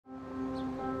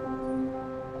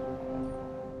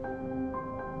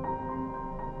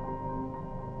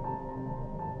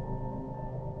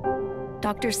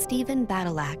Dr. Stephen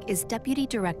Badylak is Deputy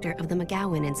Director of the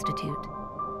McGowan Institute.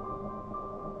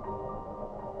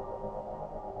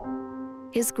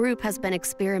 His group has been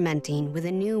experimenting with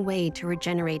a new way to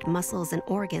regenerate muscles and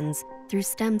organs through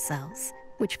stem cells,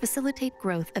 which facilitate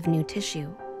growth of new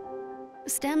tissue.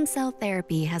 Stem cell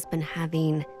therapy has been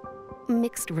having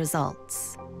mixed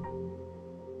results.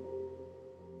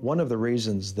 One of the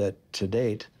reasons that to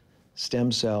date,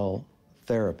 stem cell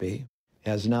therapy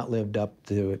has not lived up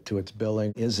to its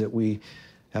billing is that we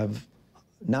have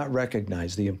not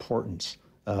recognized the importance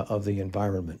of the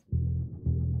environment.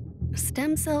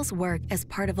 Stem cells work as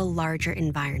part of a larger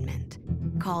environment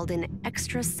called an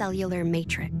extracellular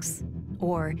matrix,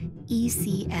 or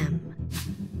ECM.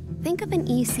 Think of an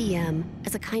ECM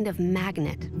as a kind of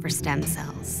magnet for stem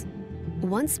cells.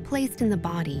 Once placed in the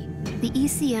body, the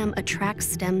ECM attracts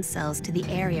stem cells to the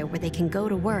area where they can go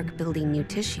to work building new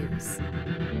tissues.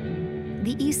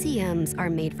 The ECMs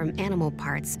are made from animal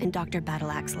parts in Dr.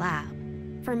 Badylak's lab.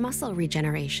 For muscle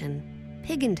regeneration,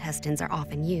 pig intestines are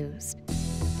often used.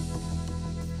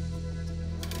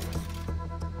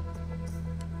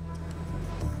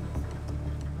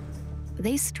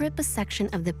 They strip a section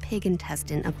of the pig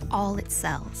intestine of all its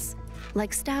cells,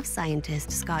 like staff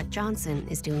scientist Scott Johnson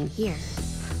is doing here.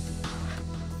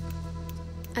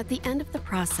 At the end of the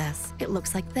process, it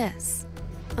looks like this,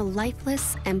 a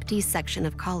lifeless, empty section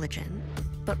of collagen.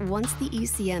 But once the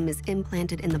ECM is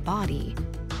implanted in the body,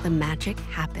 the magic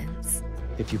happens.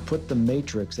 If you put the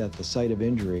matrix at the site of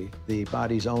injury, the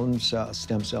body's own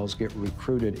stem cells get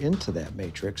recruited into that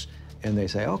matrix, and they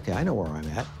say, okay, I know where I'm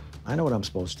at. I know what I'm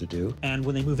supposed to do. And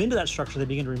when they move into that structure, they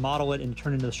begin to remodel it and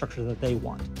turn it into the structure that they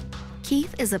want.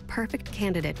 Keith is a perfect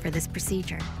candidate for this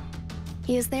procedure.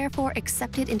 He is therefore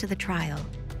accepted into the trial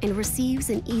and receives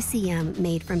an ECM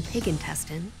made from pig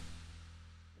intestine.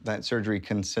 That surgery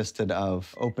consisted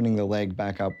of opening the leg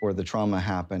back up where the trauma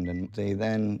happened, and they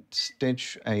then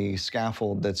stitch a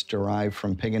scaffold that's derived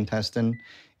from pig intestine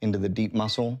into the deep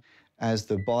muscle. As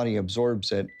the body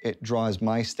absorbs it, it draws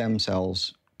my stem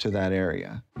cells to that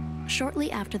area.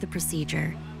 Shortly after the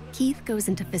procedure, Keith goes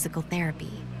into physical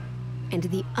therapy, and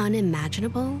the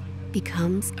unimaginable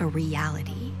becomes a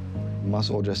reality.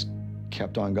 Muscle just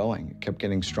kept on going. It kept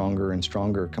getting stronger and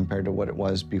stronger compared to what it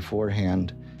was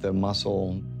beforehand. The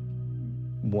muscle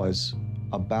was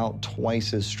about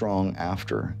twice as strong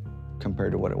after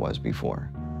compared to what it was before.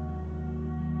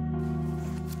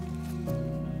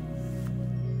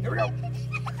 Here we go.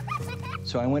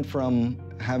 So I went from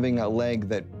having a leg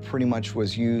that pretty much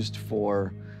was used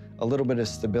for a little bit of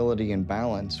stability and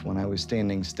balance when I was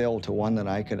standing still to one that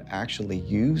I could actually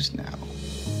use now.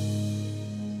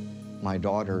 My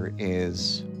daughter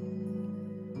is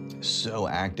so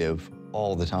active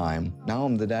all the time. Now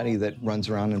I'm the daddy that runs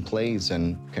around and plays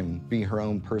and can be her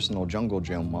own personal jungle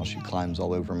gym while she climbs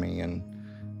all over me and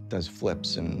does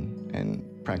flips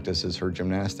and practices her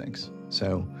gymnastics.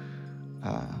 So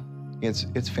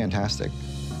it's fantastic.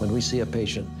 When we see a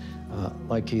patient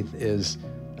like Keith is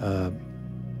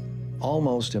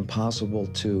almost impossible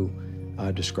to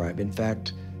describe. In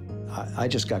fact, I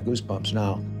just got goosebumps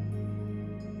now.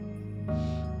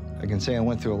 I can say I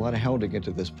went through a lot of hell to get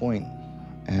to this point,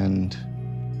 and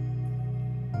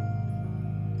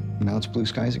now it's blue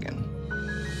skies again.